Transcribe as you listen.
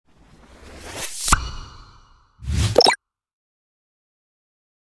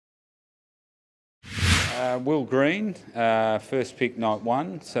Will Green, first pick night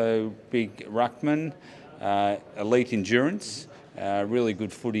one, so big ruckman, elite endurance, really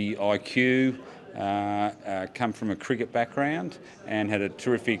good footy IQ, come from a cricket background and had a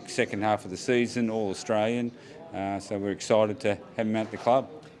terrific second half of the season, all Australian, so we're excited to have him at the club.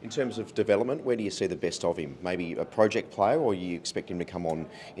 In terms of development, where do you see the best of him? Maybe a project player, or you expect him to come on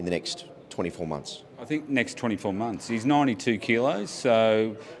in the next 24 months? I think next 24 months. He's 92 kilos,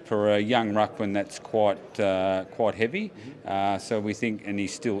 so for a young ruckman that's quite heavy. So we think, and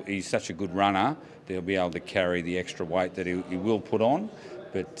he's such a good runner, that he'll be able to carry the extra weight that he will put on.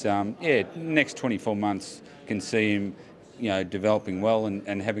 But next 24 months can see him, developing well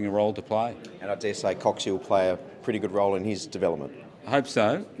and having a role to play. And I dare say Coxie will play a pretty good role in his development. I hope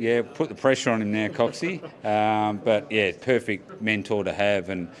so. Yeah, put the pressure on him now, Coxie. But yeah, perfect mentor to have,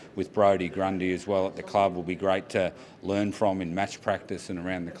 and with Brodie Grundy as well at the club will be great to learn from in match practice and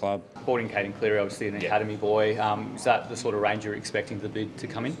around the club. Boarding Caden Cleary, obviously an academy boy. Is that the sort of range you're expecting the bid to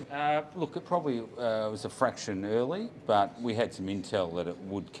come in? Look, it probably was a fraction early, but we had some intel that it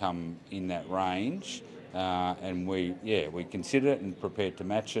would come in that range. And we considered it and prepared to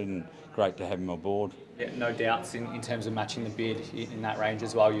match it, and great to have him on board. Yeah, no doubts in terms of matching the bid in that range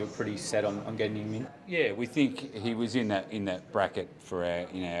as well. You were pretty set on getting him in. Yeah, we think he was in that bracket for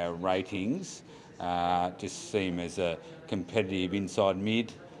our ratings. Just see him as a competitive inside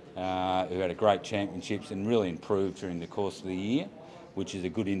mid who had a great championships and really improved during the course of the year, which is a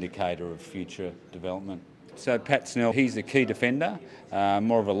good indicator of future development. So Pat Snell, he's a key defender,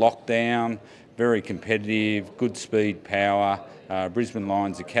 more of a lockdown, very competitive, good speed, power, Brisbane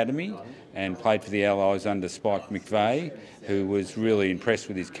Lions Academy, and played for the Allies under Spike McVeigh, who was really impressed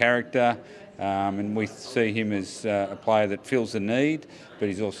with his character. And we see him as a player that fills the need, but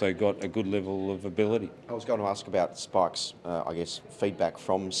he's also got a good level of ability. I was going to ask about Spike's, feedback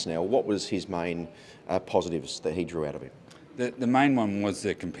from Snell. What was his main positives that he drew out of him? The main one was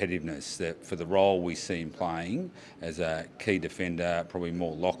the competitiveness, that for the role we see him playing as a key defender, probably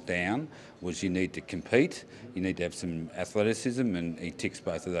more lockdown, was you need to compete, you need to have some athleticism, and he ticks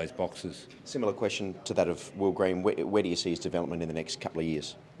both of those boxes. Similar question to that of Will Green, where do you see his development in the next couple of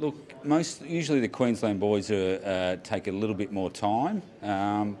years? Look, usually the Queensland boys take a little bit more time,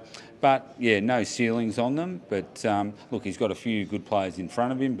 but yeah, no ceilings on them. But look, he's got a few good players in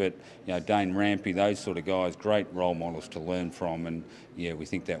front of him, but Dane Rampy, those sort of guys, great role models to learn from, and yeah, we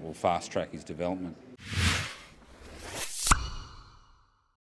think that will fast track his development.